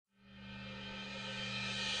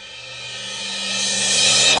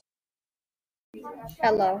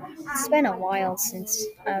Hello. It's been a while since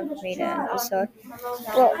I've made an episode.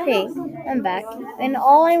 Well, hey, I'm back. And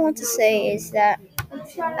all I want to say is that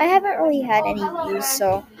I haven't really had any views,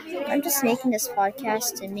 so I'm just making this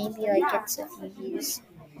podcast and maybe get a few views.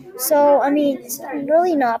 So, I mean, it's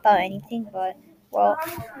really not about anything, but, well,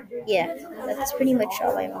 yeah, that's pretty much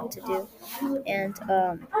all I want to do. And,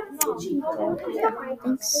 well, yeah,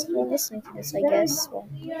 thanks for listening to this, I guess. Well,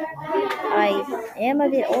 I am a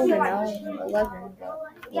bit older now, I'm 11, but,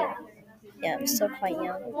 yeah. Yeah, I'm still quite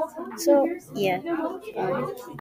young. So, yeah.